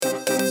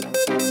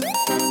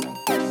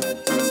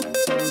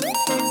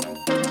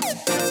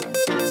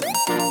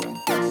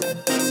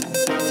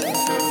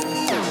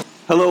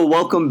Hello,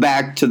 welcome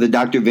back to the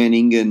Dr. Van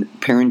Ingen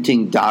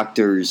Parenting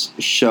Doctors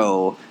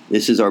Show.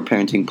 This is our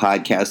parenting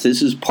podcast.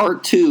 This is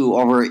part 2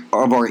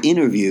 of our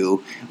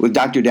interview with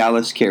Dr.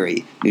 Dallas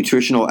Carey,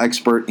 nutritional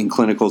expert and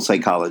clinical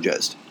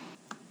psychologist.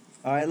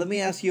 All right, let me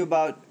ask you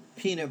about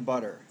peanut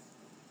butter.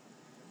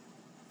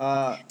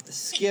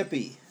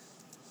 Skippy.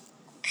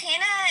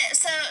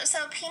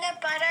 So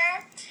peanut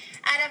butter,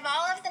 out of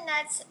all of the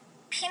nuts,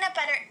 peanut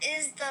butter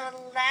is the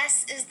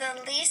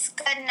least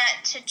good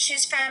nut to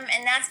choose from,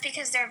 and that's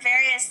because they're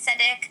very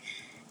acidic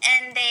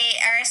and they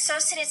are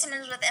associated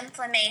sometimes with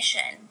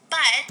inflammation.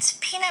 But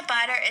peanut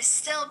butter is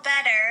still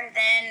better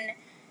than,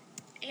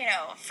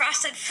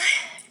 frosted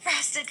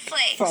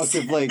flakes.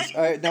 Frosted Flakes.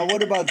 All right, now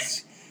what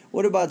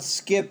about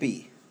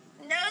Skippy?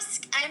 No,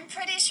 I'm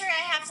pretty sure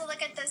I have to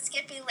look at the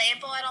Skippy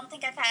label. I don't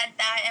think I've had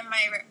that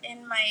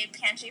in my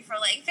pantry for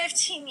like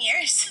 15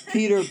 years.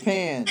 Peter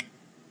Pan.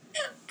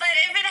 But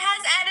if it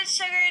has added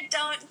sugar,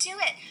 don't do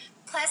it.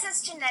 Plus,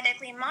 it's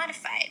genetically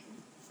modified.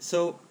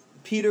 So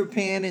Peter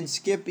Pan and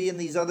Skippy and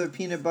these other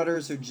peanut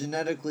butters are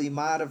genetically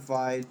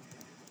modified.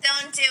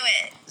 Don't do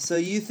it. So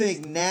you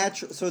think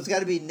natural? So it's got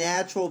to be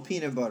natural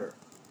peanut butter.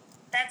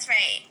 That's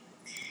right.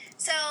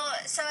 So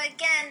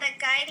again, the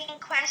guiding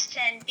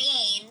question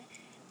being,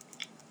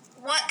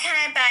 what can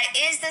I buy?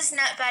 Is this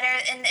nut butter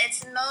in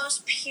its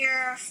most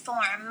pure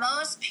form?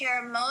 Most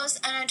pure,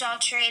 most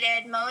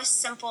unadulterated, most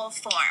simple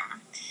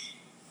form.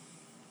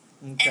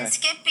 Okay. And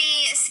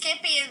Skippy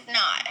is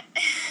not.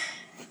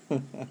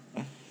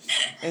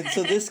 And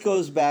so this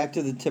goes back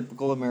to the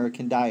typical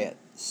American diet.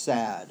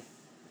 Sad.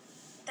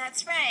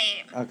 That's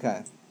right.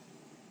 Okay.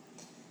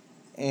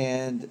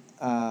 And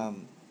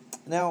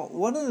now,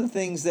 one of the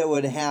things that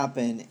would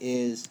happen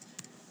is,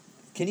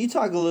 can you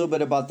talk a little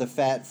bit about the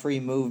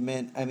fat-free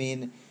movement? I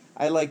mean,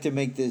 I like to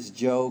make this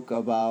joke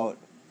about,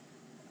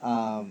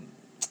 if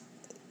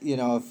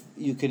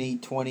you can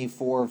eat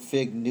 24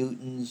 Fig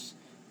Newtons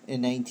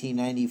in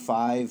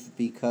 1995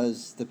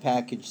 because the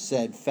package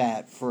said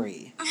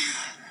fat-free.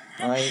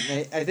 Right?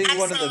 And I think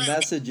one of the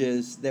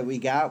messages that we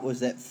got was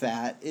that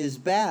fat is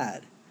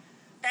bad.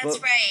 That's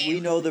right. We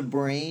know the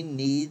brain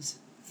needs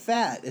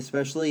fat,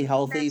 especially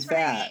healthy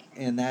fat. Right.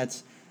 And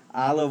that's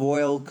olive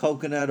oil,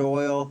 coconut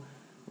oil,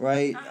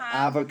 right?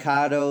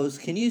 Avocados.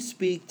 Can you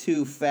speak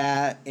to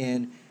fat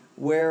and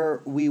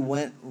where we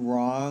went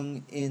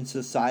wrong in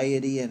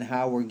society and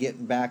how we're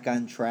getting back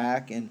on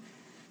track? And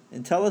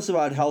tell us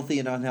about healthy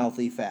and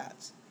unhealthy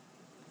fats.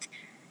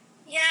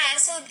 Yeah,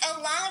 so a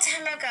long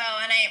time ago,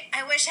 and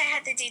I wish I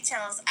had the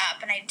details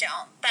up, and I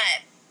don't,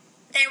 but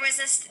there was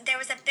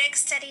a big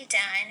study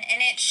done,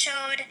 and it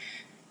showed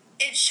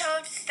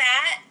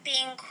fat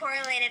being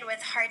correlated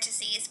with heart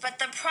disease. But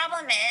the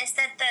problem is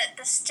that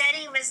the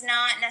study was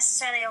not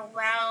necessarily a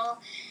well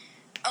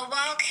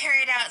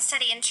carried out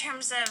study in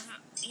terms of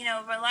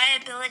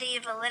reliability,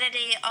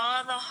 validity,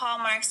 all the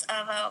hallmarks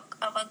of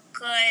a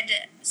good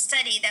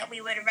study that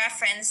we would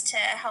reference to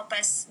help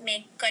us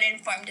make good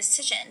informed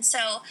decisions.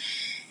 So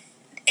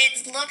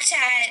it looked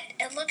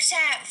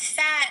at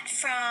fat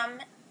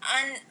from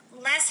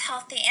less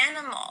healthy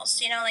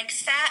animals, like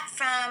fat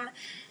from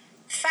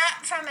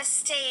a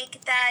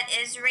steak that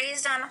is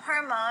raised on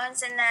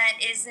hormones and that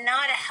is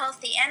not a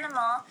healthy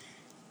animal.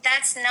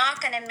 That's not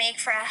going to make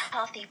for a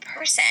healthy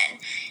person.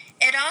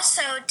 It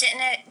also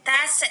didn't.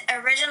 That's the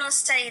original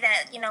study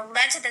that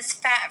led to this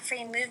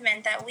fat-free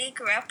movement that we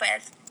grew up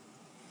with.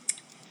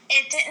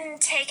 It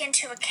didn't take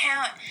into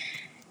account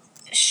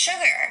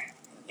sugar.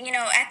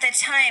 At the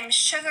time,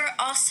 sugar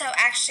also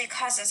actually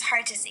causes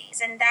heart disease,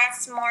 and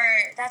that's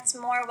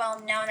more well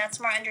known.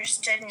 That's more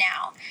understood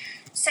now.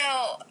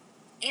 So,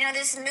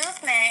 this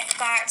movement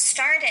got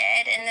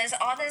started, and there's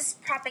all this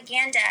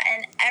propaganda,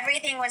 and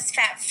everything was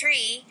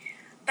fat-free.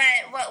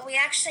 But what we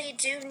actually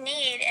do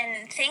need,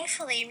 and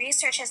thankfully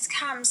research has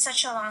come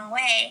such a long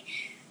way,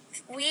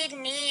 we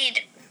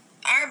need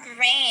our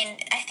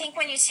brain. I think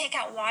when you take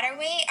out water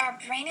weight, our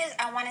brain is,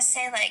 I want to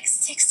say, like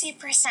 60%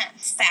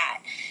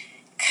 fat.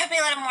 Could be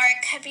a little more,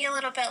 it could be a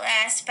little bit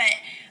less,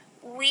 but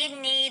we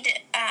need,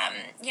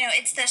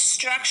 it's the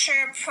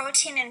structure,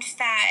 protein and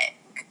fat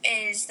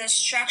is the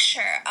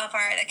structure of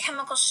the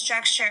chemical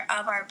structure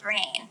of our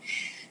brain.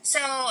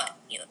 So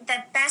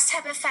the best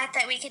type of fat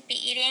that we could be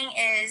eating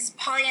is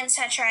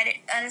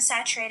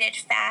unsaturated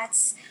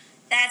fats.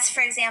 That's,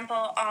 for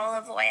example,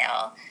 olive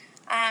oil.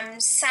 A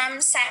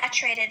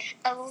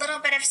little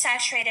bit of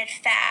saturated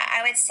fat.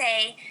 I would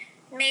say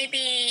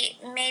maybe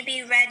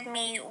red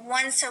meat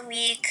once a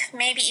week,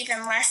 maybe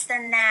even less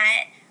than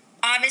that.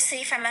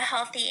 Obviously from a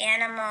healthy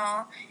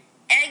animal.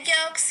 Egg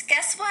yolks,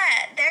 guess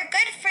what? They're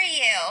good for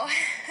you.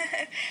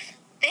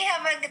 They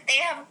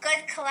have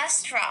good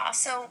cholesterol.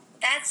 So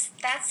that's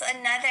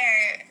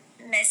another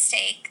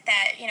mistake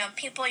that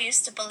people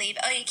used to believe.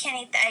 Oh, you can't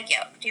eat the egg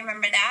yolk. Do you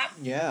remember that?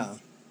 Yeah.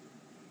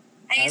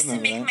 I used to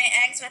make my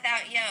eggs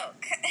without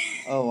yolk.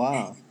 Oh,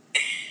 wow.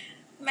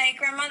 My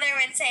grandmother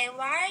would say,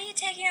 "Why are you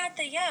taking out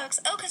the yolks?"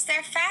 "Oh, because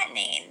they're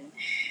fattening."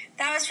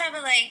 That was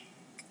probably like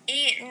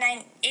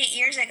 8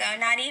 years ago,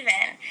 not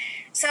even.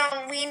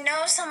 So we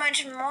know so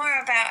much more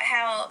about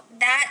how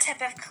that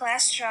type of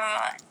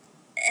cholesterol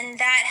and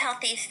that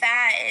healthy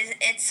fat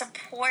it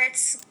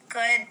supports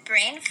good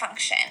brain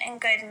function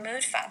and good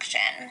mood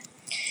function.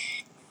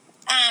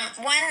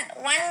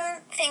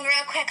 One thing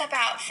real quick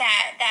about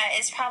fat that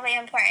is probably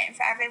important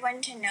for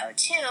everyone to know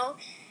too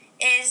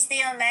is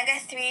the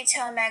omega-3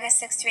 to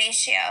omega-6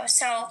 ratio.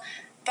 So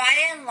by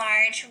and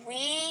large,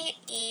 we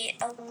eat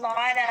a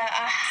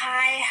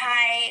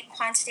high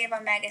quantity of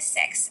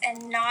omega-6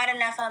 and not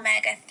enough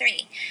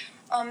omega-3.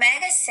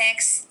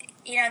 Omega-6,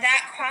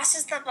 that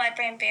crosses the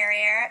blood-brain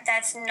barrier.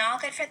 That's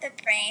not good for the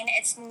brain.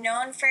 It's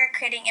known for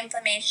creating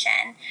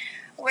inflammation,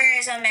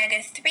 whereas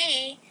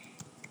omega-3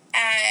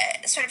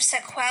 sort of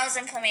quells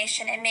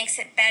inflammation. It makes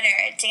it better.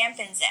 It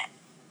dampens it.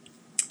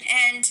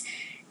 And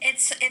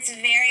it's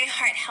very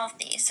heart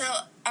healthy.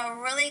 So a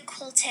really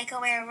cool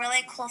takeaway, a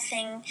really cool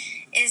thing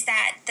is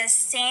that the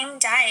same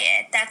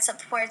diet that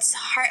supports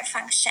heart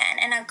function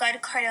and a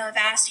good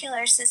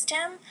cardiovascular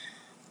system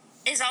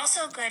is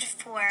also good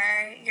for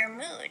your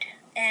mood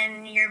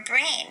and your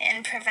brain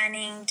and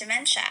preventing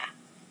dementia.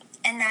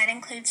 And that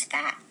includes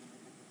fat.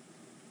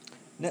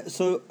 Now,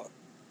 so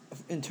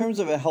in terms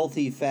of a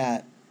healthy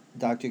fat,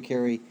 Dr.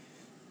 Carey,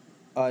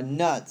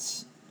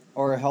 nuts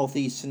are a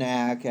healthy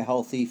snack, a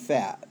healthy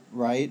fat,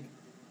 right?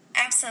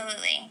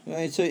 Absolutely.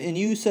 Right. So, and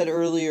you said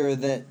earlier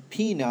that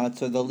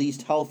peanuts are the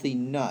least healthy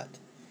nut.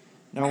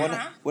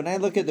 Now, when I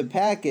look at the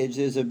package,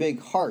 there's a big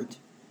heart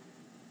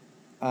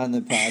on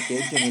the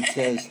package, and it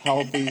says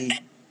healthy,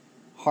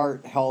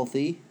 heart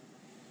healthy.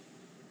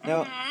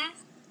 Now,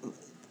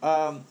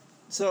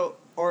 so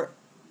are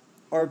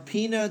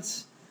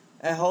peanuts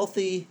a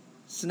healthy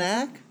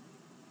snack?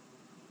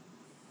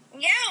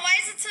 Yeah. Why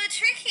is it so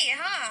tricky,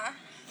 huh?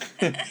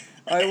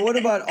 All right. What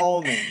about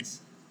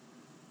almonds?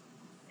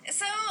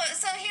 So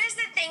here's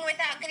the thing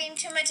without getting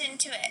too much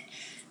into it.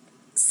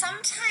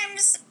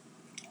 Sometimes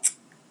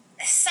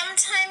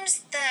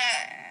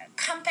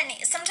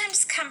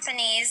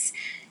companies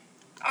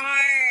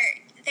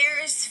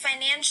there's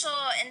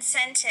financial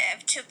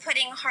incentive to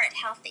putting heart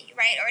healthy,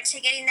 right? Or to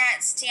getting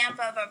that stamp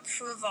of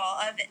approval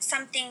of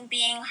something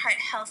being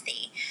heart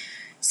healthy.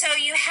 So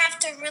you have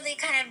to really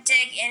kind of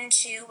dig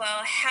into,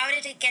 well, how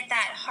did it get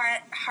that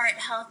heart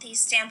healthy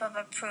stamp of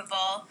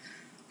approval?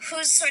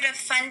 Who's sort of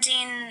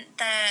funding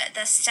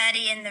the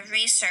study and the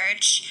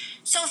research?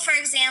 So, for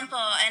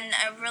example, and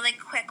a really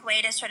quick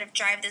way to sort of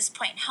drive this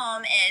point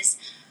home is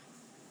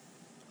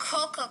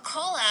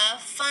Coca-Cola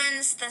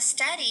funds the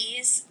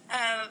studies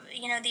of,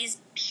 these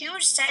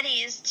huge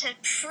studies to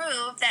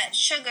prove that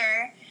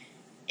sugar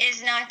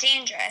is not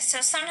dangerous.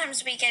 So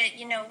sometimes we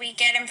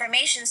get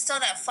information still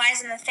that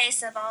flies in the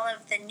face of all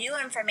of the new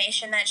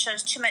information that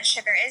shows too much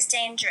sugar is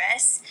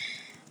dangerous.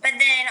 But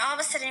then all of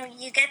a sudden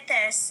you get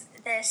this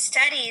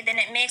study, then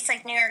it makes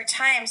like New York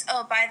Times,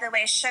 oh, by the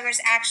way,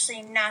 sugar's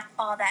actually not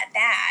all that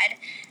bad.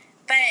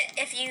 But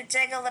if you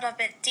dig a little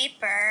bit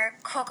deeper,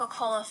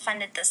 Coca-Cola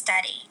funded the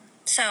study.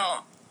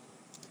 So,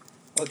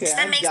 okay, does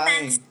that make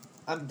sense?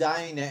 I'm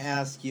dying to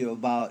ask you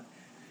about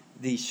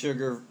the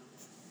sugar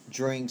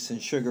drinks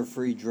and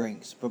sugar-free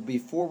drinks. But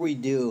before we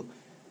do,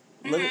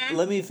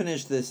 let me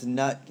finish this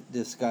nut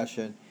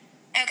discussion.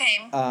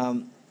 Okay.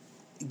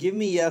 Give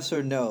me yes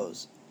or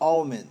no's.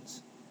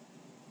 Almonds.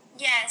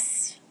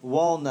 Yes.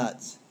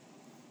 Walnuts.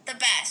 The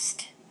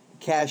best.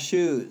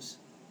 Cashews.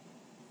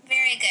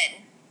 Very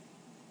good.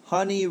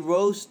 Honey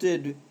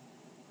roasted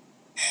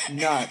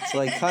nuts,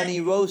 like honey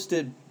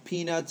roasted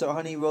peanuts or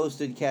honey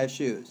roasted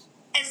cashews.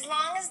 As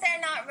long as they're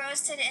not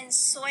roasted in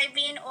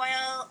soybean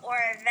oil or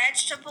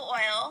vegetable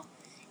oil,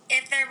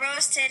 if they're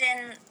roasted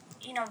in,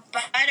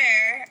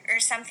 butter or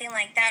something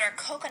like that or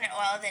coconut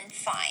oil, then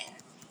fine.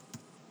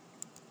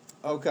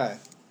 Okay.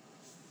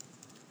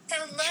 So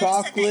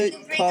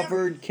chocolate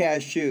covered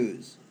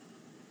cashews.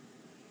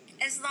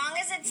 As long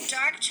as it's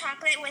dark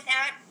chocolate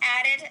without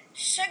added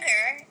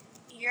sugar,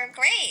 you're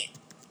great.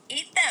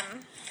 Eat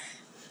them.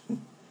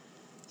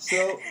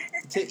 So,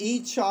 to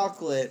eat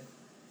chocolate,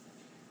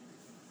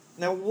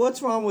 now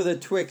what's wrong with a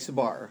Twix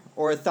bar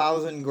or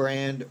 1,000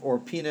 Grand or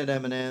peanut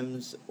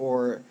M&Ms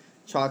or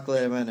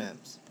chocolate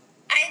M&Ms?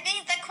 I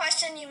think the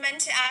question you meant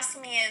to ask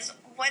me is,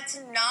 what's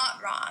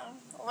not wrong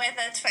with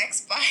a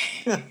Twix bar?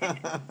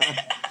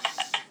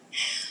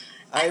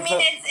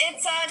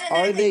 It's all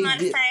genetically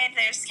modified.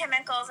 There's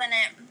chemicals in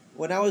it.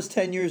 When I was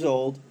 10 years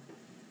old,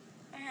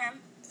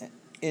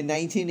 in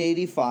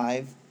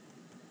 1985,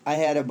 I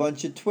had a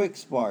bunch of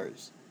Twix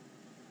bars.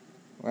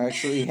 I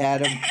actually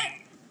had them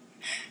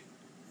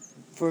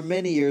for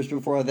many years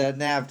before that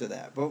and after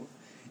that. But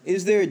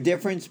is there a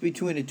difference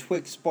between a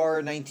Twix bar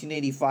in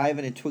 1985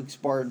 and a Twix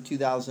bar in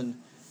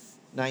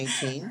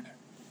 2019?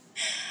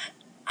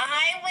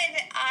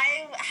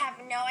 I have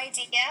no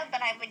idea,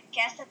 but I would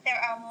guess that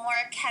there are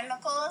more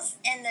chemicals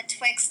in the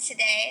Twix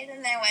today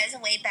than there was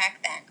way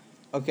back then.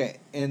 Okay,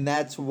 and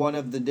that's one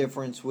of the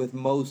difference with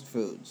most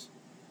foods.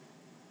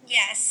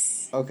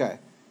 Yes. Okay.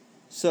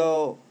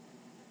 So,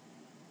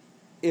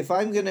 if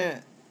I'm going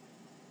to...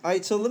 All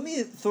right, so let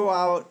me throw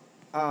out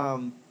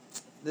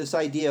this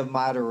idea of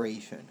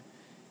moderation.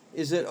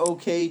 Is it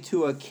okay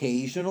to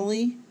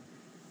occasionally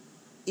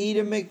eat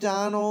a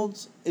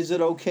McDonald's? Is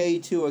it okay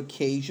to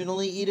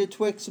occasionally eat a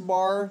Twix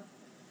bar?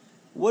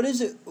 What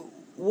is it?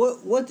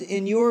 What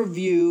in your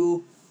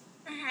view?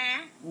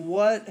 Mm-hmm.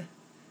 What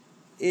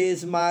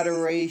is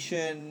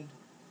moderation?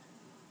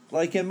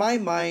 Like in my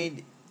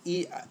mind,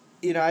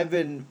 I've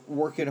been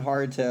working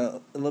hard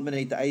to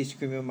eliminate the ice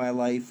cream in my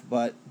life,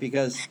 but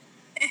because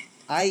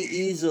I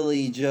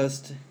easily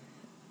just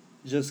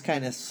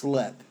kind of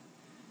slip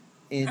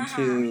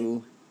Uh-huh.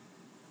 into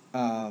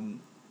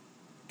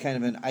kind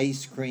of an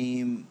ice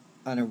cream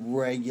on a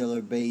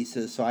regular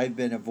basis. So I've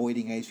been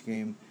avoiding ice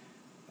cream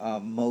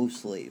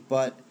mostly.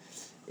 But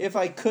if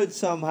I could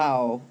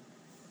somehow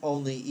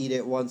only eat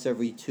it once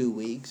every 2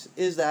 weeks,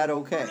 is that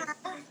okay?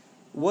 Uh-huh.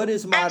 What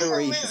is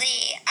moderation?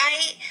 Absolutely.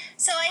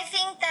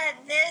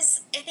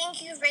 I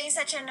think you raised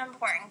such an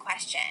important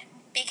question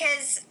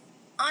because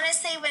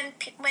honestly,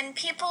 when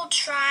people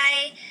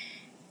try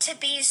to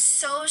be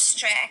so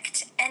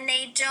strict and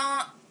they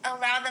don't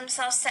allow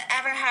themselves to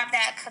ever have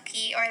that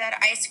cookie or that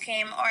ice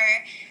cream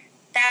or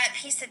that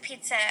piece of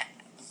pizza,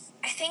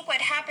 I think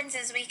what happens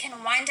is we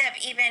can wind up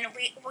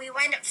we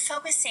wind up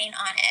focusing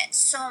on it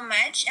so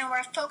much and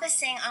we're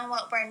focusing on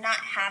what we're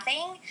not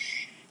having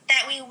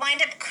that we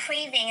wind up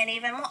craving it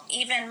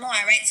even more,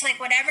 right? So like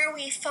whatever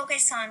we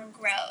focus on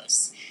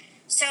grows.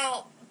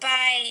 So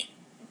by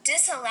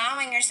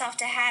disallowing yourself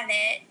to have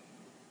it,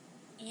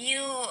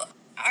 you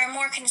are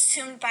more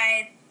consumed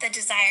by the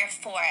desire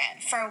for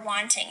it, for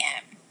wanting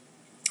it.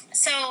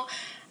 So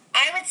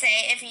I would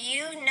say if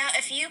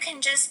you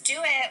can just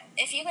do it,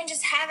 if you can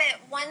just have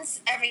it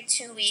once every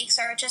 2 weeks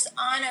or just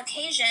on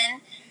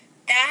occasion,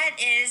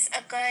 that's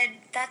a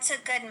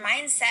good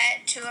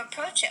mindset to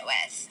approach it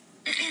with.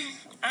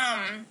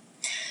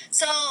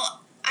 So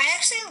I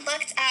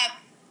looked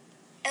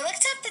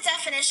up the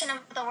definition of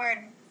the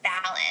word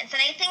balance,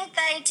 and I think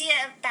the idea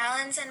of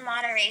balance and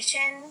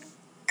moderation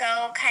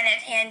go kind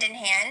of hand in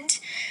hand.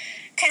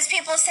 Because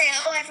people say,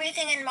 oh,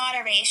 everything in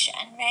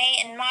moderation, right?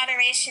 And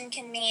moderation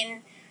can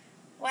mean,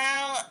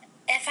 well,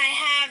 if I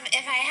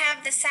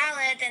have the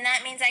salad, then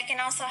that means I can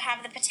also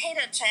have the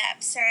potato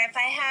chips. Or if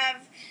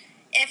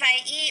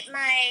I eat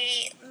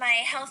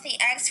my healthy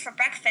eggs for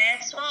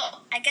breakfast,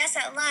 well, I guess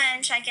at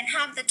lunch I can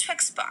have the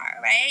Twix bar,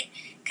 right?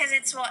 Because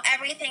it's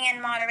everything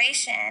in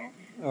moderation.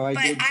 Or I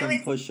But did I some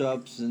would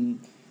push-ups and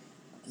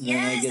then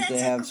I Yes, get to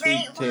that's a have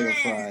sweet great potato one.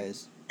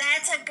 fries.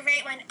 That's a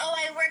great one. Oh,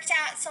 I worked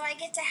out, so I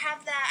get to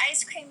have the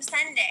ice cream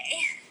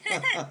sundae.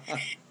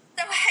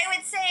 So I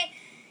would say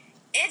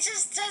it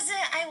just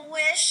doesn't. I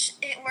wish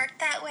it worked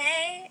that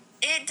way.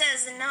 It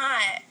does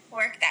not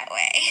work that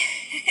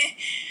way.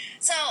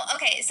 So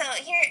okay, so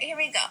here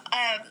we go.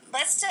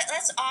 Let's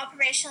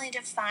operationally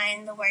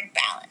define the word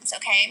balance.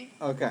 Okay.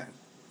 Okay.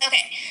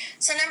 Okay.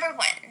 So number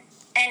one,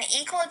 an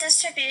equal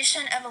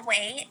distribution of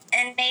weight,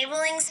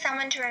 enabling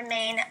someone to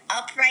remain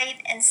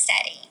upright and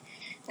steady.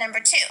 Number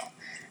two,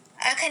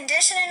 a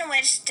condition in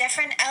which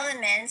different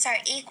elements are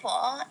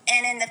equal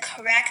and in the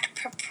correct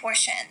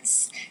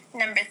proportions.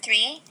 Number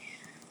three,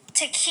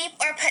 to keep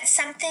or put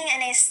something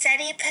in a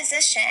steady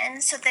position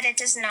so that it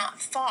does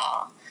not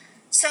fall.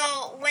 So,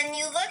 when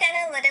you look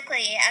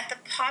analytically at the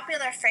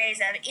popular phrase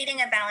of eating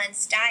a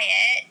balanced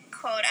diet,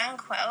 quote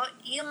unquote,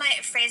 you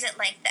might phrase it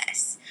like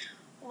this: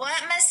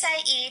 what must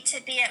I eat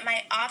to be at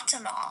my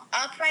optimal,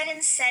 upright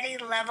and steady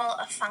level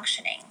of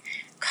functioning?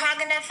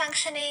 Cognitive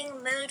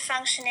functioning, mood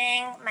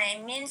functioning, my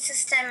immune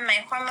system,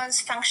 my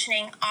hormones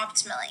functioning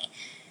optimally.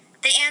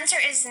 The answer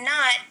is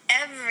not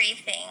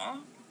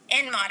everything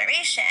in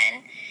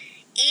moderation.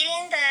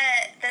 Eating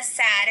the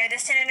SAD or the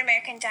Standard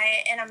American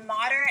Diet in a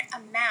moderate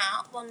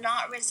amount will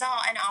not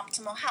result in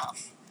optimal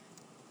health.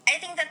 I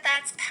think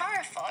that's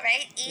powerful,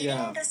 right?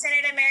 Eating the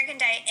Standard American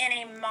Diet in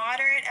a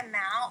moderate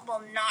amount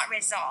will not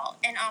result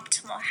in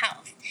optimal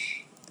health.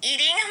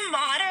 Eating a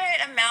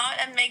moderate amount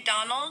of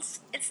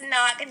McDonald's, it's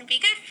not going to be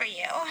good for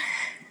you.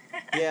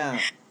 Yeah.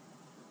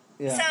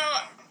 Yeah. So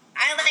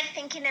I like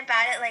thinking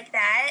about it like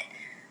that.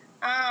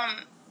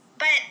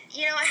 But,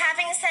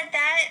 having said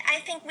that, I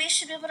think we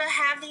should be able to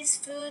have these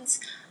foods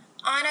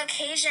on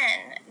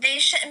occasion. They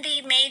shouldn't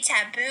be made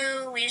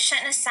taboo. We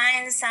shouldn't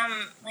assign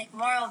some,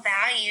 moral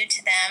value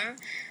to them.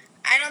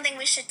 I don't think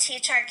we should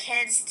teach our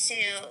kids to,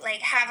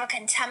 have a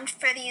contempt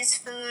for these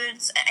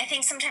foods. I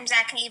think sometimes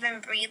that can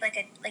even breed,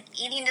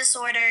 eating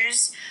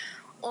disorders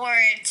or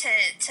to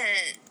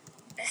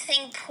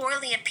think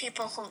poorly of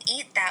people who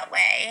eat that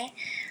way.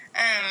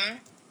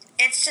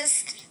 It's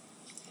just,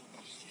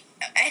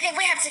 I think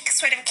we have to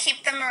sort of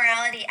keep the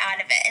morality out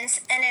of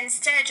it and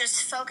instead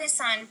just focus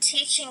on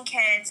teaching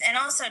kids and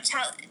also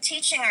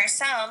teaching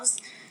ourselves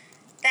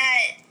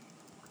that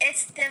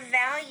it's the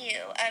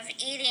value of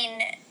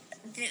eating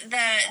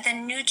the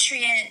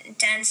nutrient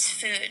dense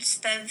foods.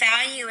 The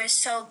value is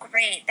so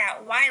great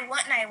that why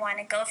wouldn't I want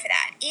to go for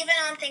that? Even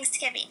on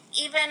Thanksgiving,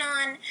 even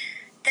on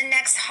the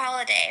next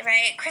holiday,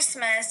 right?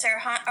 Christmas or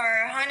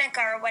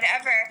Hanukkah or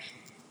whatever.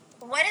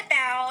 What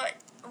about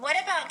what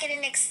about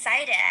getting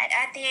excited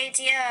at the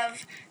idea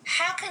of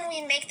how can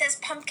we make this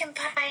pumpkin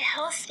pie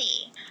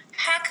healthy?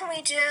 How can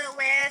we do it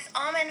with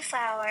almond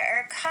flour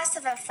or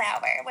cassava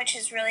flour, which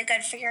is really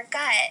good for your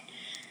gut?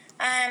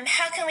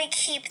 How can we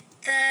keep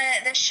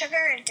the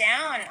sugar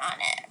down on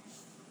it?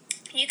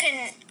 You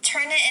can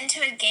turn it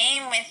into a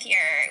game with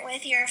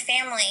your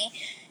family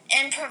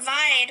and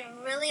provide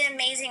really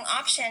amazing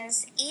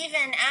options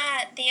even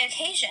at the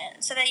occasion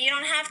so that you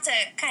don't have to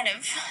kind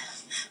of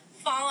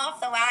fall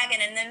off the wagon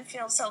and then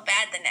feel so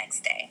bad the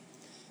next day.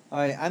 All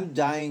right, I'm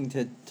dying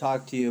to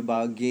talk to you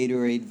about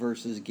Gatorade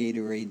versus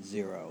Gatorade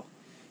Zero.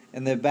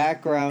 And the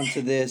background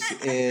to this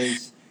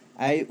is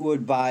I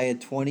would buy a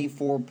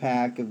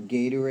 24-pack of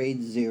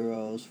Gatorade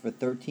Zeros for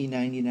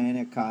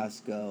 $13.99 at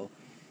Costco.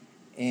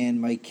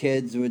 And my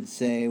kids would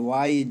say, "Why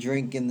are you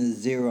drinking the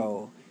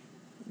Zero?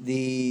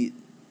 The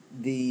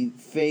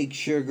fake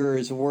sugar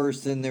is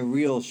worse than the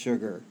real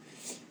sugar."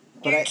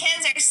 But your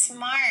kids are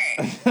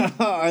smart.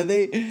 Are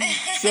they?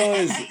 So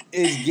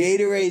is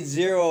Gatorade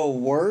Zero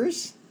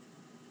worse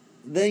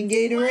than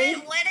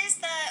Gatorade? What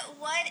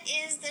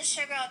is the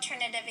sugar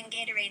alternative in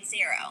Gatorade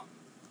Zero?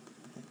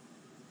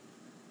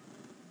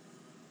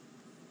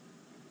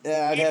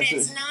 Yeah, I'd have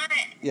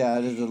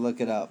to look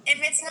it up.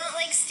 If it's not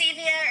like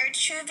stevia or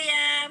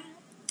Truvia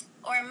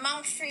or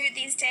monk fruit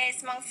these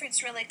days, monk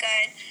fruit's really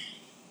good.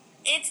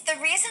 It's the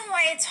reason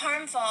why it's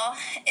harmful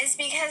is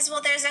because, well,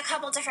 there's a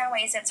couple different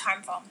ways it's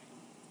harmful.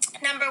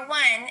 Number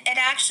one, it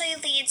actually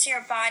leads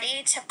your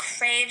body to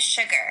crave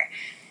sugar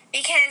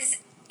because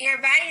your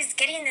body's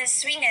getting this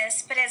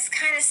sweetness, but it's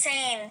kind of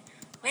saying,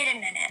 wait a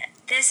minute,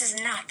 this is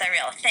not the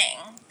real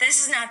thing. This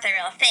is not the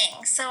real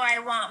thing, so I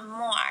want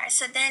more.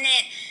 So then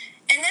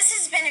and this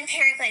has been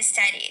empirically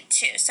studied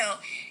too. So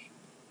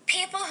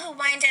people who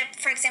wind up,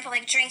 for example,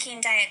 like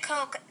drinking Diet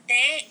Coke,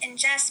 they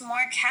ingest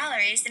more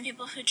calories than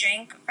people who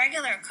drink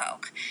regular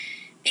Coke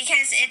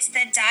because it's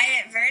the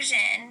diet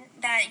version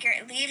that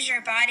leaves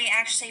your body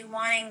actually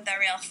wanting the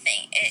real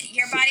thing.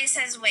 Your body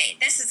says, wait,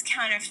 this is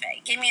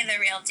counterfeit. Give me the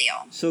real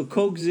deal. So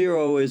Coke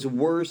Zero is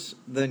worse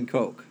than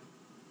Coke?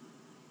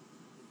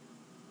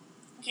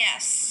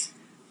 Yes.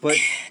 But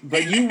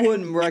you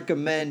wouldn't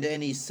recommend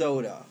any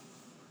soda?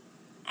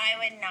 I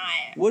would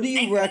not. What do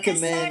you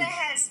recommend?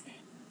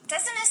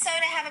 Doesn't a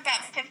soda have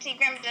about 50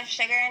 grams of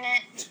sugar in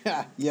it?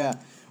 Yeah.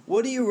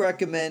 What do you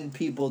recommend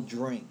people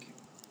drink?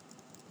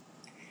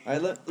 I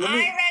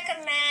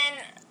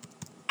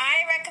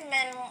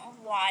recommend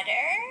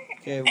water.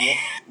 Okay,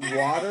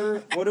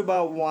 water. What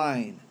about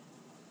wine?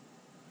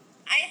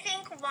 I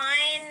think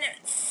wine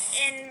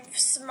in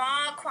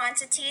small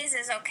quantities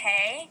is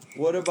okay.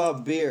 What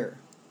about beer?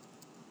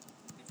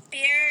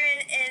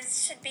 Beer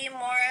should be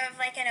more of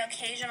like an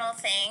occasional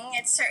thing.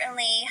 It's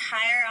certainly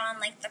higher on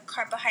like the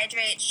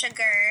carbohydrate,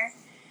 sugar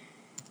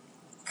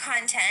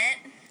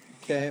content.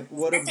 Okay,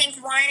 I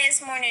think wine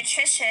is more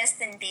nutritious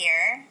than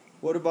beer.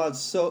 What about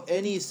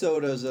any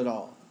sodas at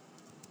all?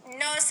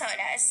 No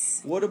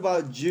sodas. What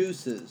about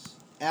juices?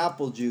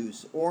 Apple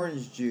juice,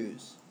 orange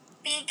juice.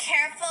 Be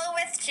careful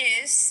with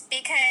juice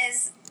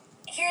because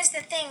here's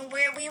the thing: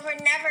 we were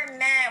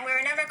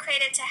never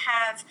created to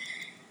have,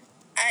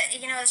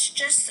 it's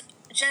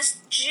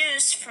just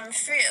juice from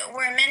fruit.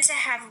 We're meant to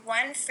have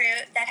one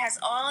fruit that has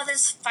all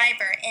this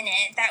fiber in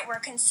it that we're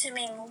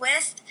consuming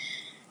with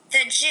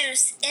the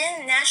juice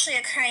naturally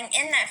occurring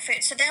in that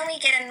fruit. So then we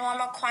get a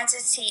normal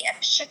quantity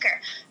of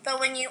sugar. But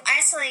when you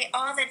isolate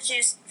all the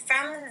juice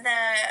from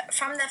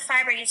the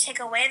fiber, you take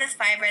away the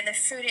fiber, the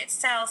fruit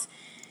itself,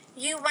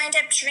 you wind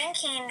up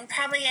drinking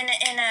probably in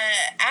a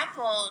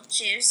apple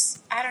juice,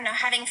 I don't know,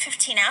 having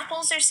 15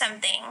 apples or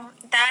something.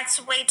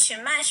 That's way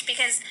too much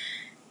because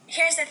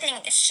here's the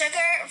thing,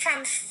 sugar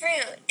from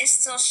fruit is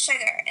still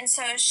sugar. And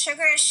so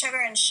sugar is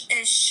sugar and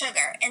is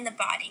sugar in the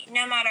body,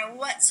 no matter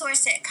what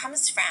source it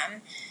comes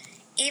from.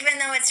 Even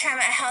though it's from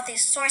a healthy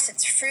source,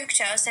 it's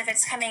fructose if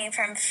it's coming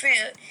from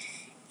fruit,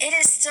 it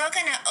is still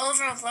going to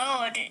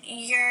overload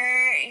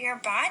your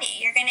body.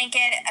 You're going to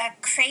get a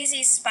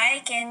crazy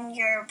spike in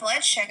your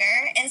blood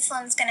sugar.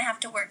 Insulin's going to have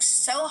to work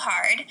so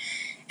hard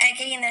at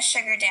getting the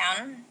sugar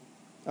down.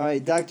 All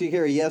right, Dr.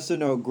 Carey, yes or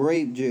no,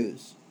 grape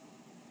juice?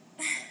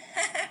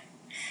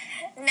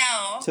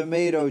 No.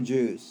 Tomato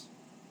juice?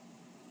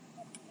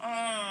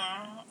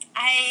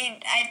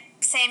 I'd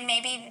say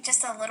maybe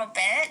just a little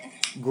bit.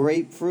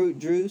 Grapefruit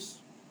juice?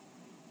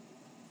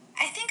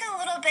 I think a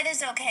little bit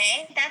is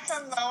okay. That's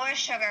a lower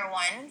sugar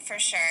one for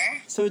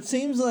sure. So it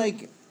seems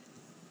like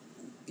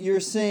you're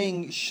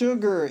saying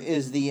sugar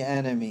is the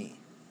enemy.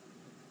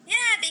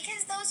 Yeah,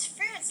 because those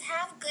fruits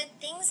have good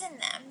things in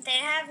them. They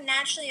have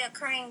naturally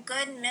occurring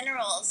good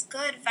minerals,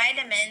 good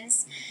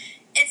vitamins.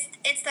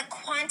 It's the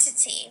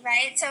quantity,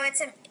 right? So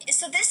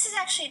so this is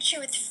actually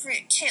true with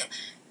fruit too.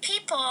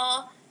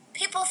 People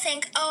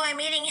think, oh, I'm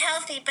eating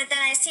healthy, but then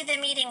I see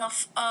them eating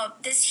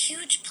this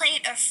huge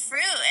plate of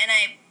fruit, and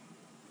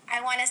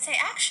I want to say,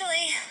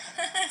 actually,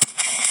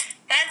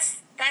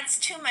 that's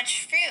too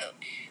much fruit.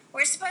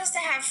 We're supposed to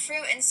have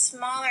fruit in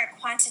smaller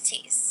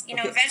quantities. You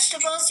know,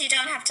 vegetables you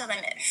don't have to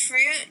limit.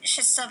 Fruit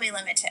should still be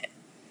limited.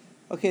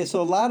 Okay,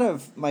 so a lot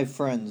of my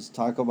friends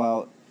talk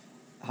about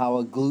how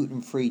a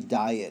gluten-free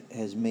diet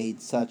has made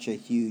such a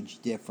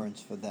huge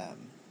difference for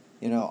them.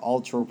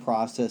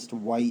 Ultra-processed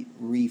white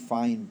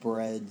refined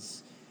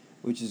breads,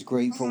 which is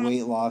great for Mhm.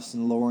 weight loss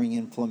and lowering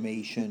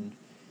inflammation.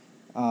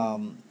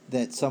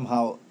 That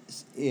somehow,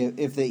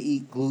 if they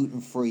eat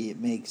gluten-free, it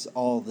makes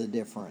all the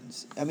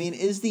difference. I mean,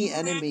 is the Mhm.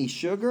 enemy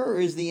sugar or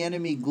is the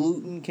enemy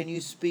gluten? Can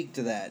you speak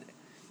to that?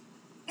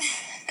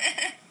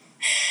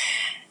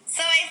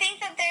 So I think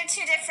that they're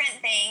two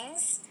different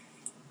things,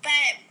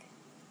 but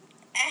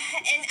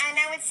and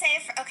I would say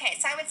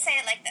so I would say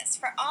it like this: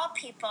 for all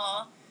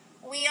people,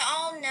 we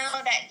all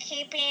know that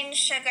keeping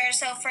sugar.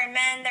 So for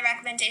men, the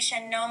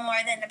recommendation no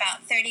more than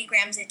about 30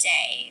 grams a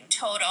day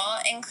total,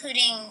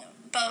 including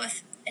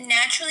both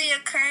naturally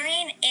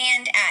occurring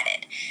and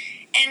added.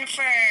 And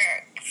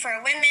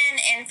for women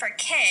and for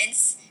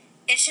kids,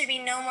 it should be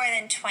no more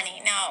than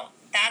 20. Now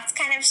that's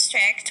kind of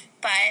strict,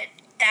 but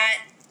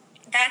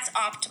that's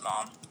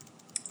optimal.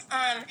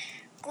 Um,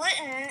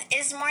 Gluten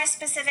is more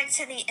specific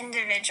to the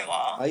individual.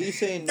 Are you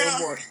saying So no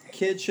more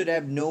kids should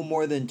have no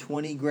more than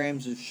 20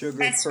 grams of sugar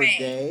that's per right.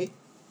 day?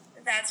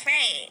 That's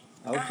right.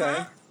 Uh Okay.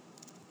 huh.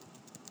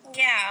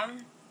 Yeah.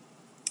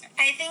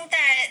 I think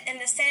that in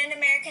the standard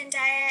American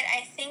diet,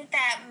 I think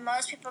that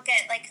most people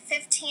get like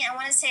 15, I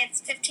want to say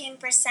it's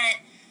 15%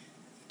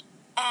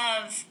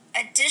 of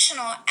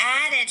additional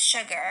added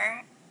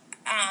sugar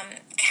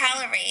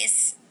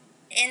calories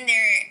in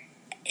their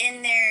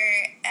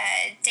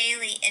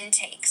daily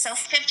intake. So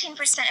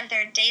 15% of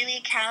their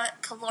daily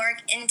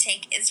caloric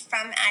intake is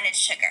from added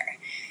sugar.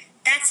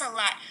 That's a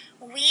lot.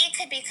 We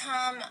could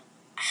become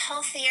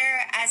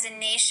healthier as a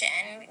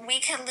nation. We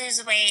could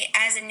lose weight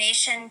as a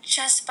nation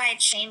just by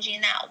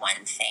changing that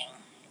one thing.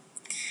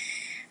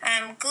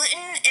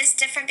 Gluten is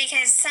different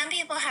because some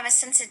people have a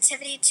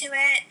sensitivity to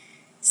it,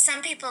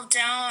 some people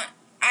don't.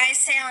 I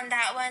say on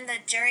that one, the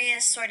jury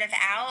is sort of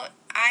out.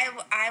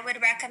 I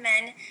would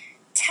recommend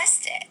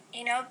test it.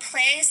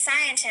 Play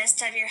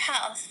scientist of your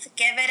health.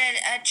 Give it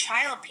a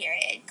trial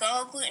period.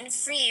 Go gluten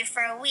free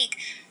for a week.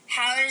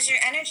 How is your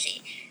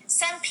energy?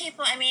 Some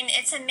people, I mean,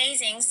 it's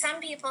amazing. Some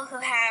people who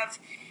have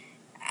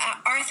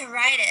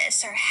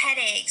arthritis or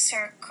headaches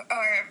or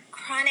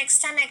chronic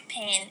stomach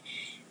pain,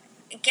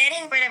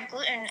 getting rid of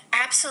gluten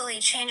absolutely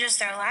changes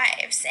their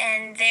lives,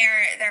 and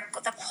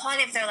the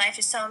quality of their life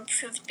is so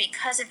improved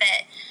because of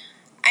it.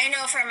 I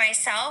know for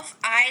myself,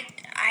 I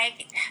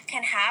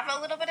can have a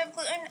little bit of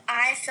gluten.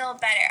 I feel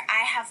better.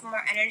 I have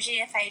more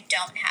energy if I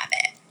don't have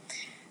it.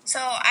 So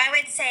I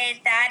would say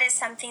that is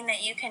something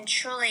that you can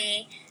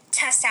truly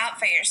test out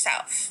for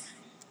yourself.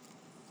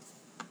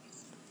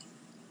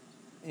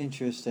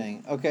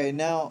 Interesting. Okay,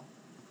 now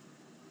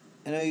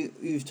I know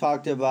you've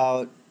talked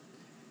about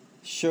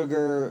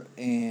sugar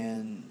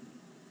and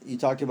you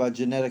talked about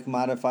genetic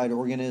modified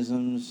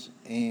organisms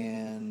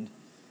and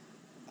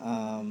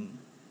um,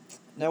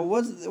 now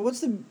what's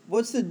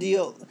the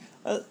deal?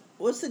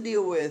 What's the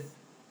deal with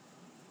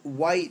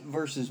white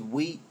versus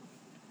wheat,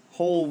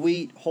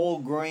 whole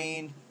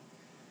grain?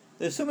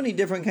 There's so many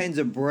different kinds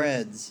of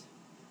breads.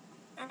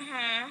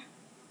 Mm-hmm.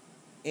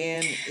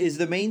 And is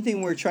the main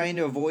thing we're trying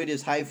to avoid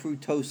is high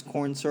fructose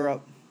corn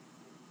syrup?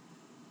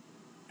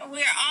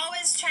 We're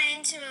always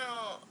trying to,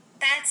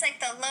 that's like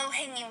the low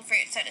hanging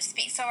fruit, so to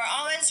speak. So we're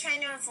always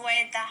trying to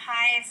avoid the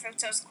high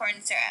fructose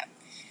corn syrup.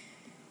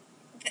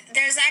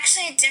 There's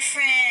actually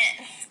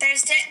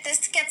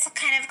this gets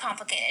kind of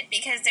complicated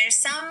because there's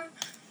some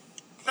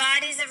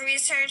bodies of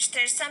research,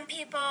 there's some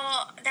people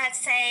that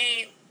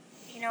say,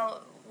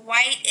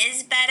 white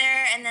is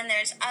better, and then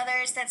there's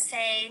others that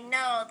say,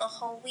 no, the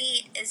whole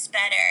wheat is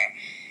better.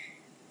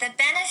 The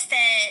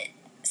benefit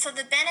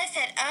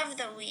of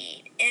the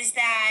wheat is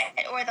that,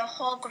 or the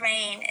whole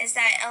grain, is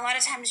that a lot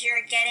of times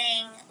you're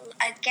getting,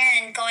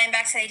 again, going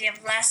back to the idea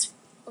of less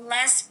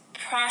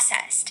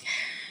processed.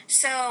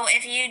 So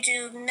if you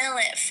do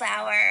millet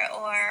flour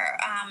or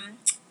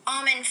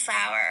almond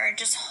flour or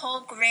just whole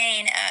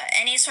grain,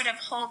 any sort of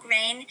whole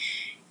grain,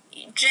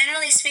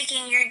 generally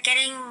speaking, you're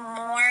getting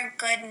more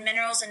good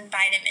minerals and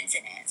vitamins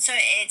in it. So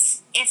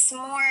it's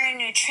more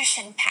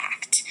nutrition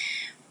packed.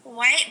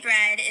 White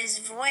bread is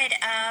void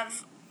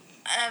of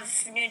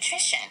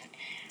nutrition.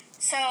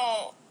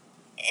 So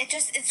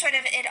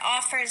it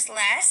offers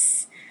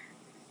less,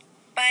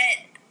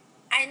 but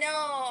I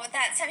know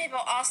that some people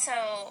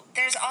also,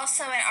 there's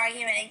also an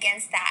argument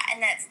against that,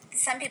 and that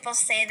some people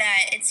say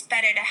that it's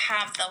better to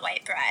have the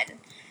white bread.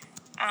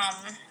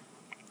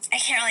 I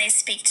can't really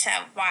speak to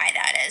why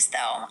that is,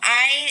 though.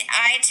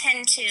 I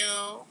tend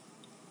to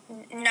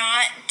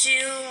not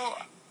do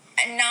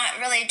not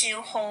really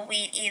do whole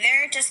wheat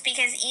either, just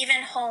because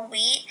even whole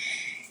wheat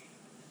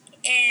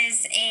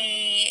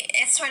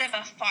it's sort of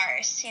a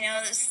farce.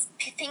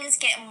 Things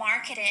get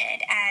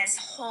marketed as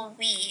whole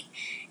wheat,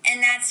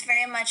 and that's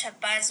very much a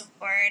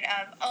buzzword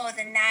of, oh,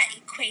 then that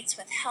equates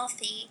with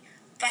healthy,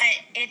 but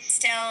it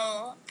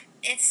still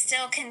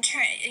can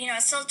turn,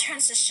 it still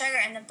turns to sugar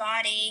in the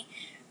body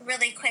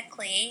really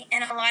quickly,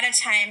 and a lot of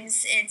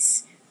times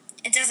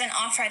it doesn't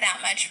offer that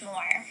much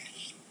more.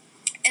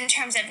 in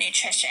terms of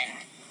nutrition.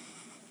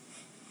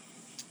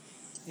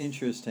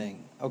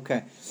 Interesting.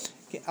 Okay.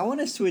 I want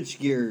to switch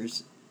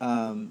gears.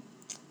 And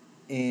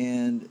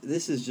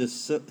this is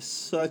just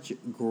such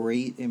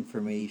great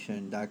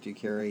information, Dr.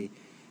 Carey.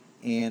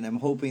 And I'm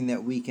hoping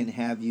that we can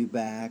have you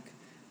back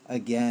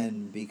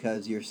again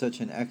because you're such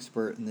an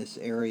expert in this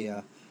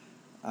area.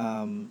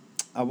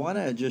 I want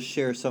to just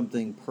share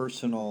something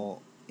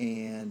personal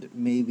and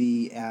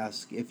maybe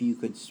ask if you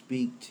could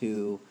speak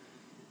to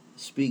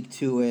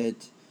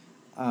it.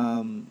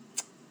 Um,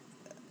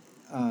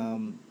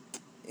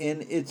 and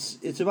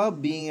it's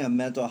about being a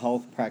mental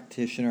health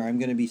practitioner. I'm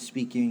going to be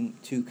speaking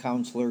to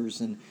counselors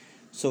and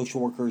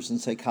social workers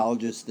and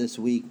psychologists this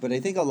week, but I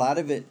think a lot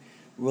of it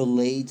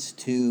relates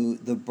to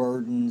the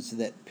burdens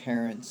that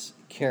parents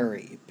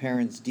carry.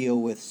 Parents deal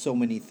with so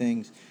many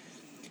things.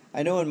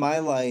 I know in my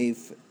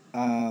life,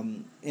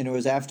 and it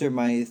was after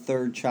my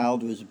third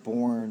child was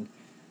born,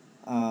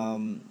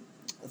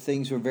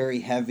 things were very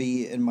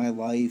heavy in my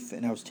life,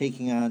 and I was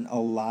taking on a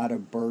lot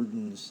of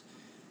burdens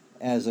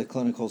as a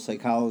clinical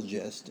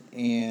psychologist,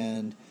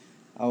 and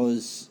I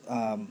was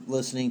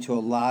listening to a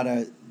lot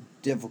of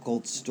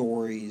difficult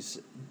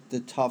stories, the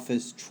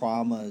toughest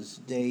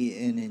traumas, day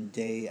in and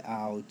day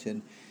out,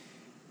 and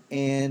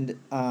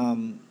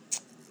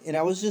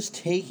I was just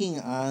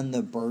taking on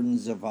the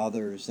burdens of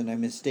others, and I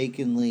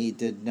mistakenly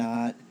did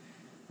not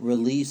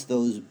release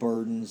those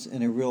burdens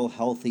in a real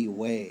healthy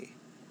way.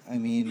 I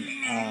mean,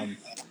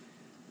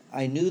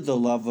 I knew the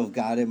love of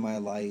God in my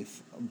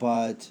life,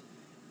 but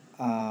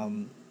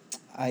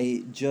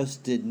I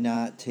just did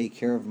not take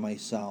care of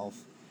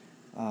myself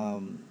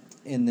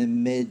in the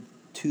mid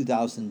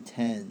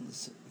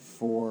 2010s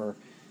for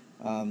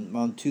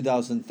around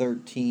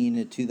 2013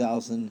 to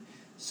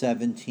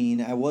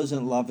 2017. I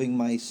wasn't loving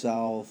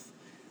myself.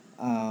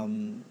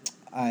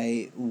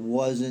 I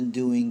wasn't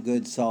doing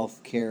good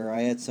self-care.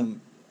 I had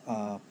some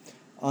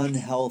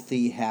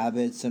unhealthy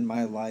habits in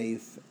my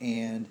life,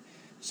 and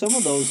some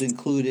of those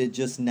included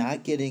just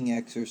not getting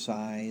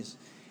exercise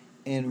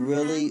and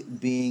really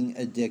being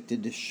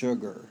addicted to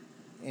sugar.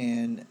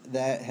 And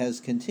that has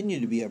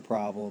continued to be a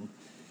problem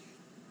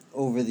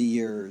over the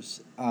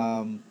years.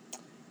 And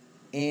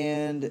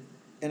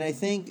I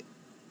think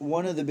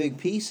one of the big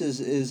pieces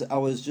is I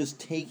was just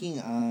taking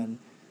on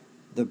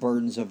the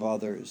burdens of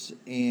others.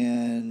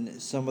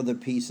 And some of the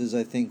pieces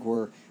I think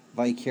were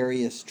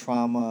vicarious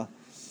trauma.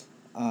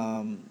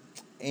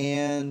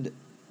 And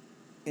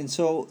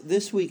so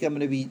this week I'm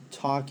going to be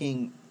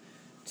talking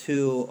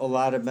to a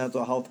lot of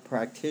mental health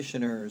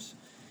practitioners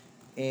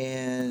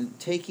and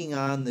taking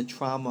on the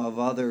trauma of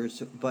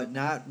others, but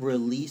not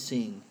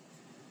releasing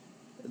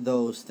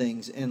those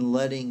things and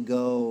letting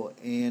go.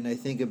 And I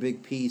think a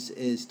big piece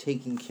is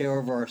taking care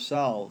of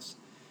ourselves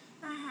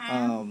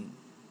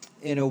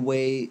in a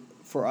way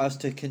for us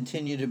to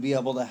continue to be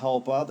able to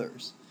help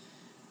others.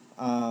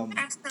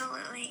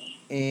 Absolutely.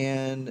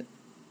 And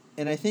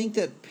I think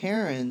that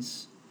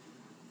parents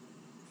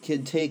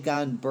can take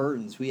on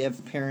burdens. We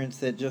have parents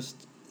that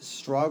just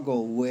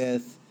struggle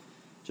with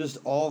just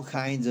all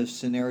kinds of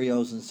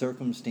scenarios and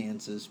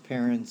circumstances.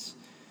 Parents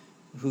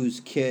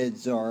whose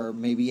kids are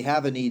maybe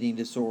have an eating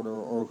disorder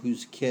or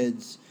whose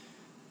kids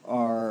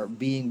are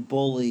being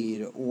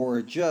bullied,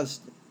 or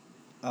just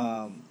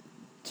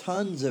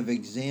tons of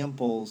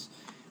examples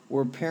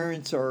where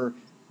parents are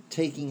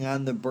taking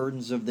on the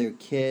burdens of their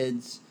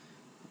kids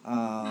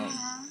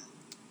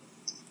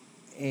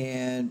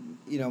and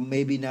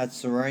maybe not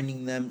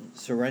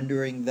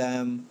surrendering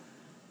them.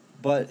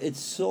 But it's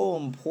so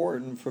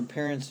important for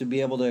parents to be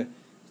able to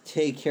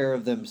take care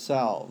of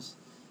themselves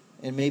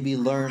and maybe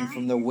learn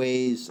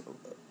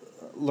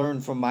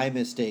from my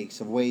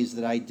mistakes of ways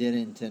that I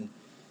didn't. And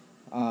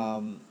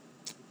I'm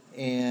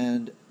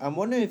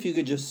wondering if you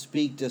could just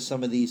speak to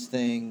some of these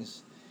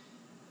things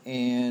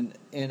and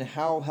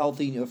how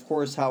healthy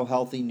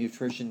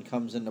nutrition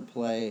comes into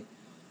play.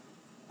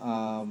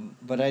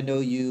 But I know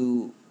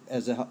you,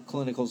 as a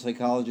clinical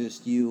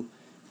psychologist, you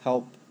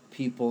help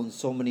people in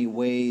so many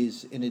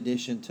ways in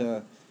addition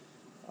to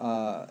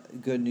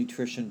good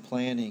nutrition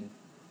planning.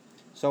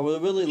 So I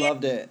would really love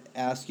to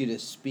ask you to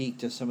speak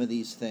to some of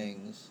these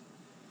things.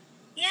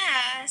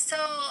 Yeah, so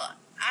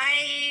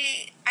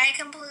I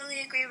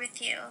completely agree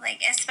with you.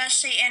 Like,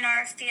 especially in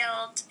our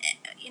field,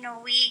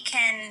 we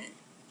can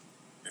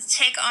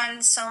take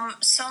on so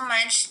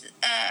much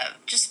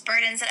just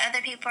burdens that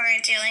other people are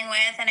dealing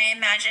with, and I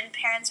imagine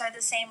parents are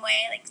the same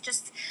way. Like,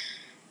 just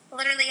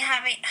literally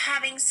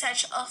having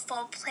such a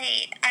full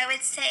plate. I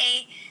would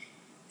say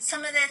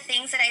some of the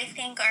things that I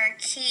think are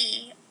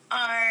key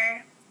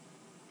are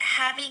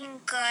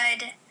having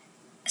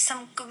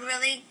some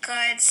really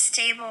good,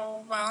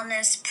 stable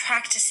wellness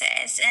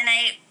practices. And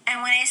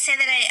when I say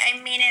that, I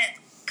mean it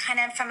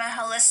kind of from a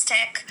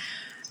holistic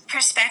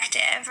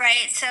perspective,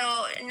 right?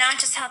 So not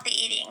just healthy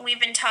eating. We've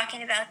been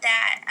talking about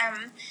that.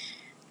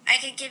 I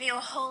could give you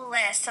a whole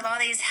list of all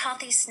these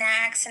healthy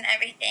snacks and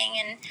everything,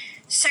 and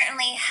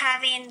certainly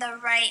having the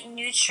right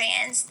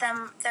nutrients,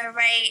 the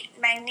right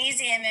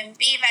magnesium and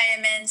B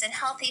vitamins and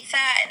healthy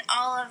fat and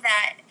all of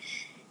that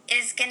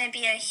is going to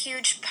be a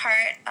huge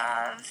part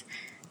of,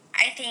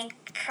 I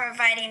think,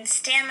 providing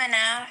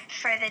stamina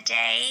for the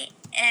day,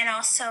 and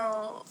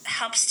also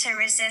helps to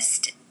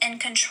resist and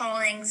control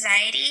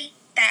anxiety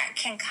that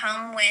can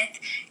come with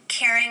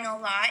carrying a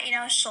lot,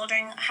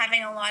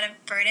 having a lot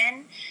of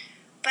burden.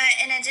 But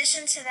in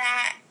addition to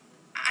that,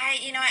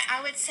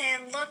 I would say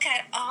look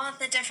at all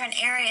the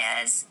different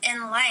areas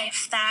in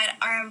life that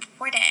are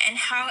important, and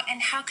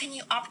how can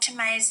you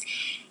optimize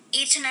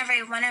each and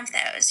every one of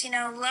those.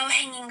 Low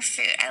hanging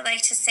fruit. I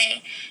like to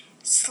say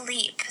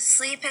sleep.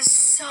 Sleep is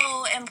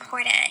so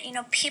important.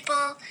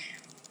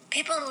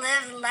 People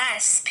live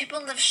less.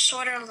 People live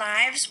shorter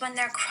lives when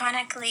they're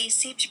chronically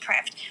sleep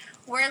deprived.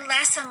 We're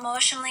less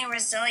emotionally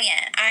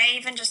resilient.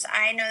 I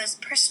know this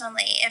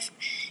personally. If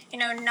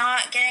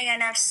not getting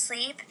enough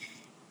sleep,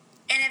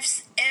 and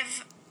if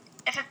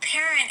a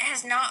parent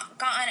has not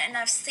gotten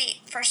enough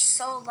sleep for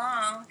so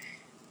long,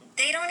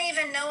 they don't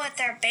even know what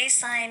their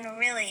baseline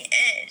really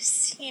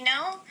is.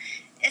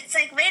 It's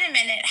like, wait a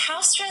minute,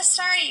 how stressed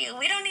are you?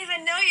 We don't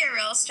even know your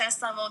real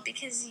stress level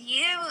because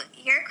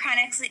you're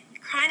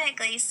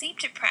chronically sleep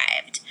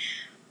deprived.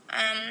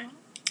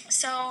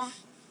 So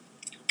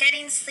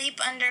getting sleep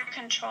under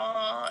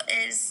control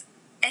is,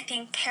 I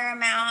think,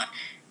 paramount.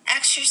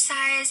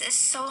 Exercise is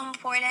so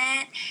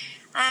important.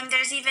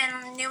 There's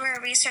even newer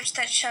research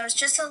that shows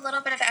just a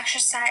little bit of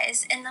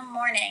exercise in the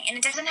morning, and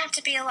it doesn't have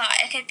to be a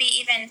lot. It could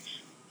be even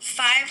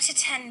 5 to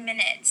 10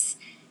 minutes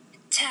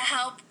to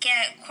help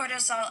get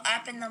cortisol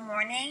up in the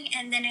morning,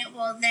 and then it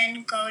will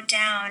then go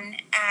down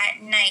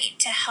at night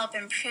to help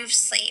improve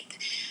sleep.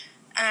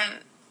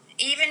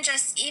 Even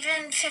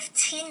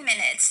 15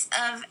 minutes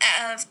of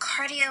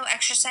cardio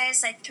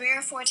exercise, like 3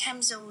 or 4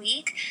 times a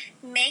week,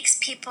 makes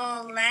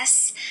people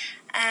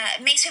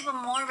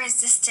more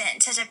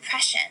resistant to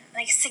depression,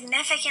 like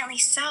significantly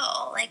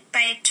so, like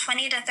by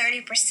 20 to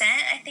 30%,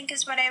 I think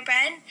is what I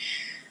read.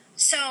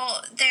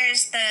 So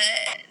there's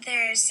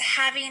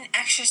having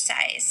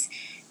exercise.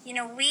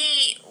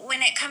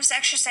 When it comes to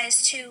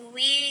exercise too,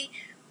 we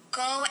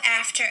go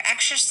after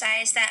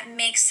exercise that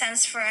makes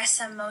sense for us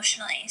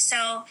emotionally.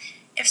 So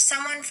if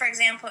someone, for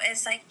example,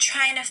 is like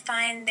trying to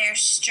find their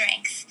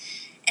strength,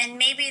 and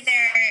maybe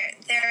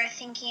they're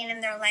thinking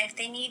in their life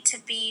they need to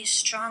be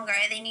stronger,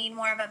 they need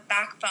more of a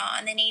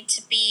backbone, they need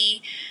to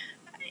be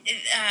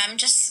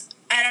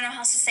I don't know how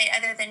else to say it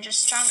other than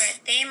just stronger.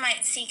 They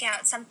might seek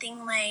out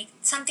something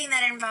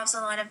that involves a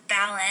lot of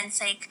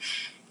balance, like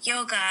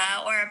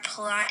yoga or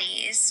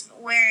Pilates,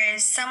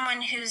 whereas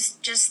someone who's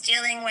just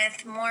dealing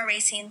with more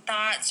racing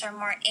thoughts or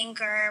more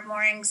anger,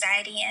 more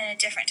anxiety in a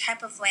different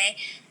type of way,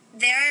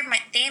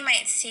 they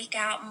might seek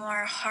out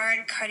more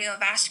hard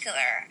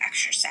cardiovascular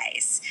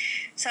exercise.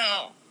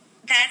 So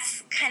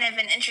that's kind of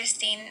an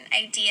interesting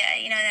idea,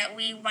 that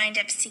we wind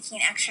up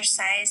seeking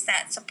exercise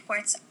that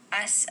supports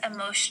us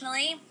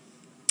emotionally.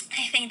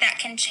 I think that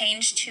can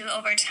change too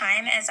over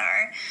time as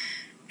our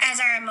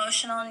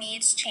emotional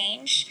needs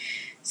change.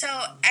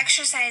 So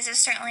exercise is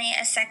certainly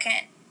a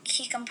second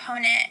key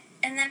component.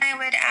 And then I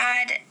would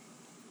add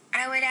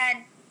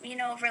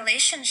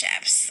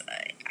relationships.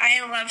 I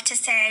love to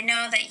say, I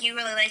know that you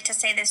really like to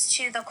say this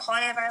too, the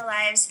quality of our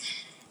lives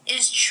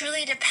is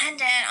truly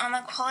dependent on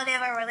the quality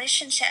of our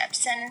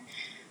relationships. And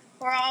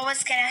we're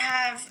always going to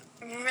have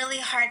really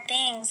hard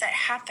things that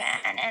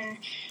happen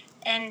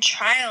and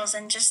trials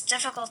and just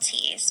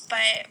difficulties.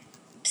 But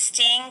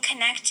staying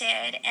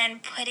connected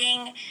and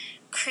creating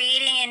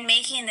and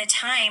making the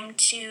time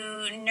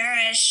to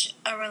nourish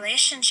a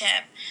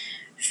relationship,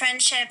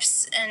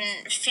 friendships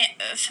and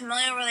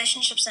familial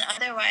relationships and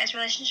otherwise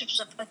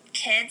relationships with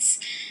kids,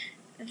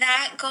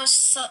 that goes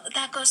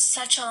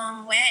such a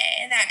long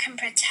way. That can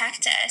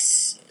protect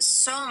us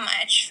so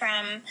much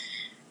from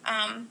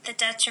the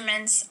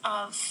detriments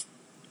of,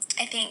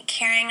 I think,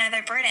 carrying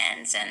other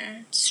burdens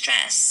and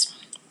stress.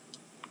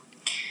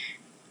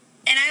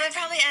 And I would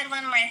probably add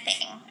one more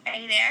thing. Are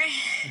you there?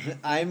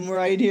 I'm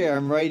right here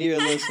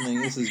listening.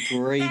 This is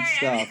great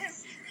stuff.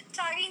 I'm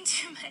talking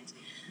too much.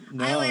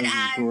 No, this is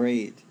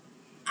great.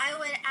 I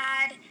would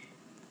add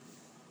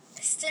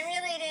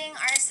stimulating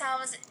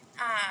ourselves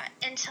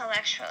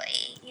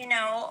intellectually.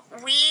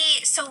 We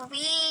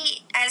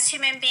as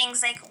human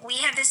beings, like, we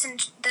have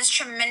this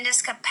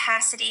tremendous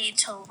capacity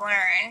to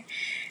learn,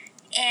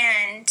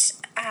 and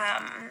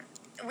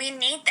we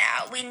need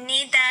that. We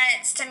need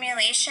that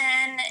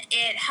stimulation.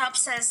 It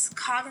helps us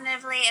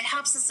cognitively. It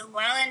helps us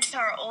well into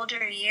our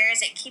older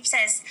years. It keeps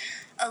us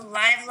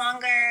alive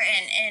longer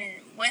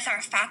and with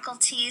our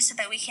faculties so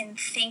that we can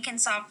think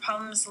and solve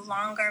problems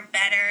longer,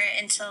 better,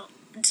 into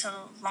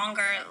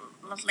longer,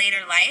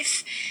 later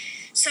life.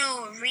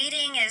 So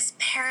reading is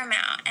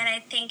paramount, and I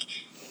think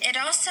it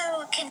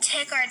also can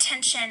take our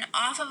attention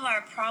off of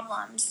our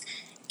problems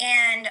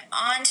and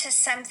onto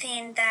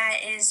something that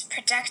is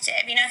productive.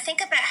 Think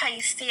about how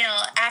you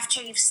feel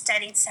after you've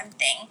studied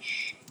something.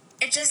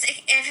 If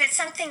it's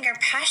something you're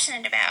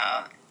passionate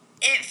about,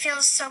 it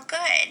feels so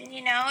good.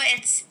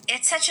 It's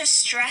such a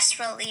stress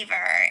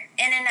reliever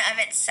in and of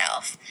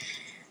itself.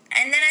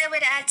 And then I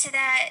would add to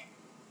that,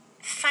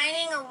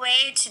 finding a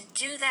way to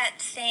do that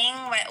thing,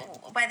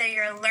 whether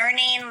you're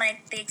learning,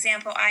 like the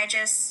example I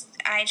just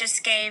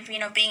gave,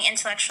 being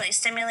intellectually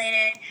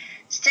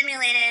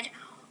stimulated,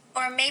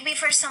 or maybe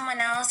for someone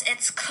else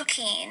it's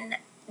cooking,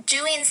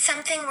 doing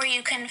something where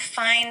you can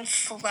find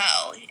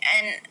flow.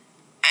 And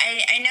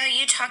I know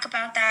you talk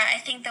about that. I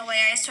think the way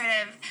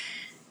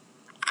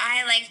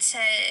I like to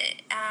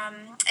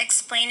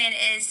explain it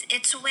is,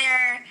 it's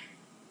where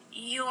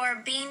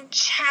you're being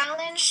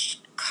challenged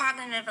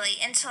cognitively,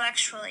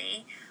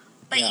 intellectually,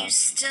 but Yeah.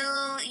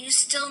 you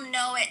still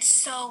know it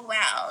so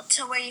well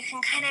to where you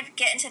can kind of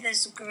get into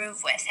this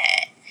groove with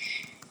it.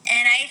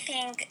 And I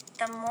think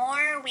the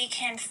more we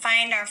can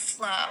find our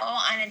flow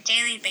on a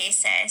daily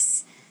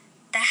basis,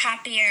 the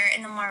happier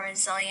and the more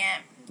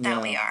resilient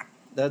that we are.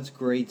 That's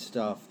great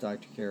stuff,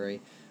 Dr.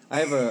 Carey. I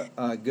have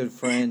a good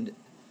friend,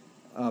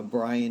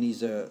 Brian.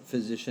 He's a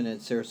physician at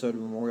Sarasota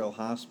Memorial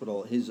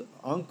Hospital. His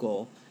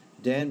uncle,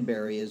 Dan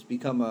Barry, has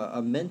become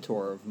a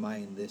mentor of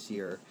mine this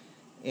year.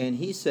 And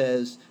he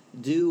says,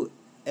 do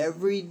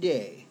every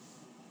day,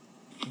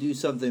 do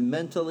something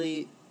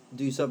mentally,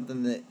 do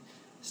something that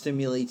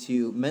stimulates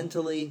you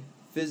mentally,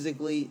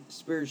 physically,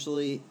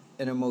 spiritually,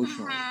 and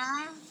emotionally.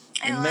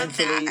 I love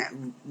Mentally, that.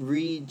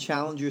 read,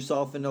 challenge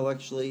yourself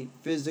intellectually,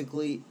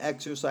 physically,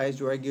 exercise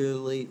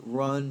regularly,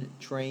 run,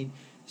 train,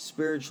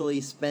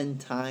 spiritually, spend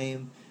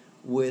time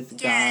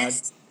with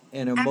Yes, God,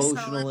 and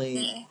emotionally,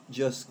 absolutely.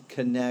 just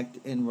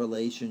connect in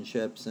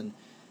relationships. And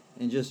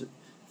just,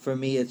 for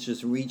me, it's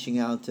just reaching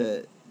out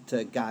to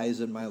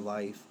guys in my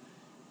life.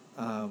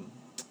 Um,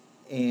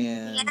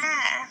 and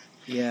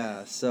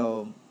Yeah.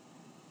 So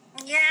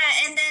Yeah,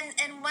 and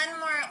one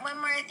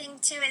more thing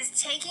too is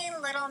taking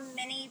little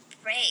mini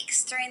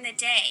breaks during the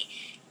day.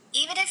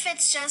 Even if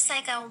it's just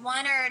like a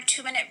 1 or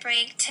 2 minute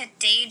break to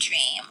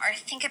daydream or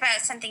think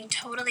about something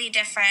totally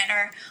different,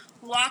 or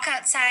walk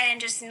outside and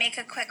just make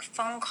a quick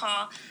phone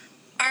call.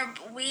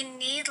 We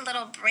need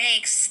little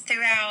breaks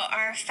throughout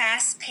our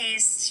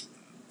fast-paced,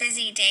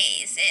 busy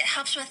days. It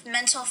helps with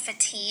mental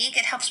fatigue.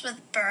 It helps with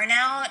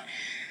burnout.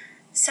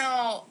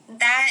 So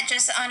that,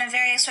 just on a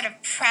very sort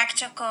of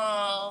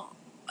practical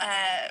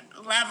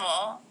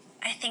level,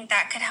 I think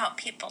that could help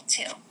people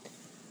too.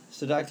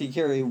 So, Dr.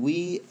 Carey,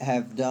 we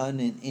have done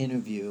an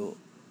interview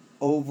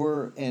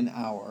over an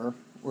hour.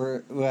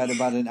 We're at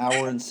about an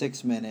hour and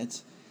 6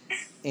 minutes.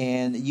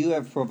 And you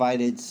have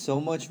provided so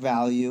much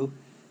value.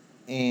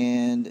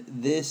 And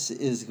this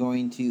is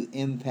going to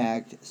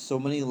impact so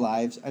many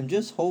lives. I'm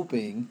just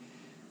hoping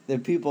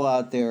that people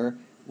out there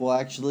will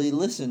actually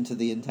listen to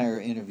the entire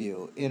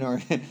interview in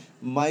our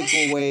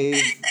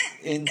microwave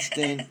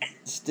instant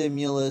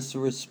stimulus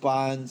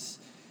response.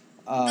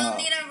 They'll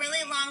need a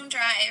really long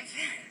drive.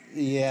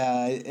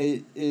 Yeah,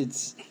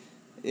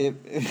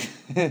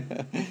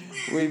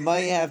 we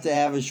might have to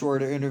have a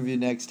shorter interview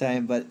next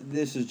time, but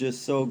this is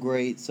just so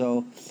great.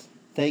 So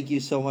thank you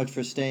so much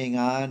for staying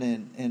on,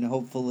 and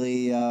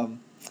hopefully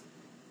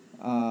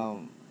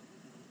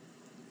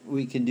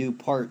we can do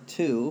part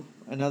 2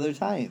 another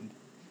time.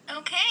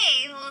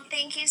 Okay, well,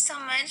 thank you so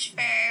much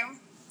for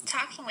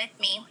talking with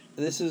me.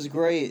 This is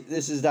great.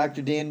 This is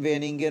Dr. Dan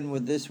Van Ingen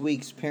with this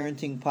week's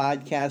Parenting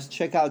Podcast.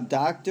 Check out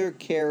Dr.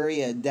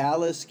 Carey at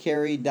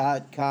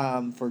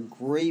dallascarey.com for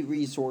great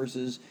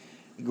resources,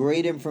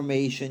 great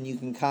information. You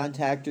can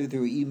contact her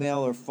through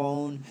email or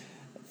phone.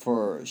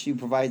 She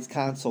provides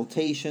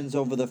consultations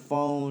over the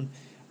phone,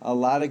 a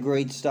lot of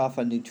great stuff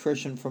on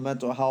nutrition for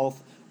mental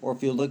health, or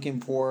if you're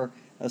looking for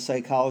a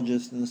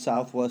psychologist in the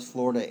Southwest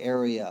Florida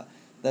area.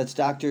 That's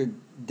that's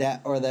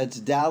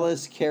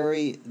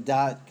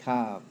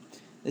dallascarey.com.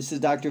 This is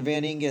Dr.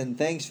 Van Ingen.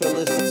 Thanks for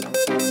listening.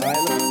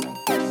 Bye.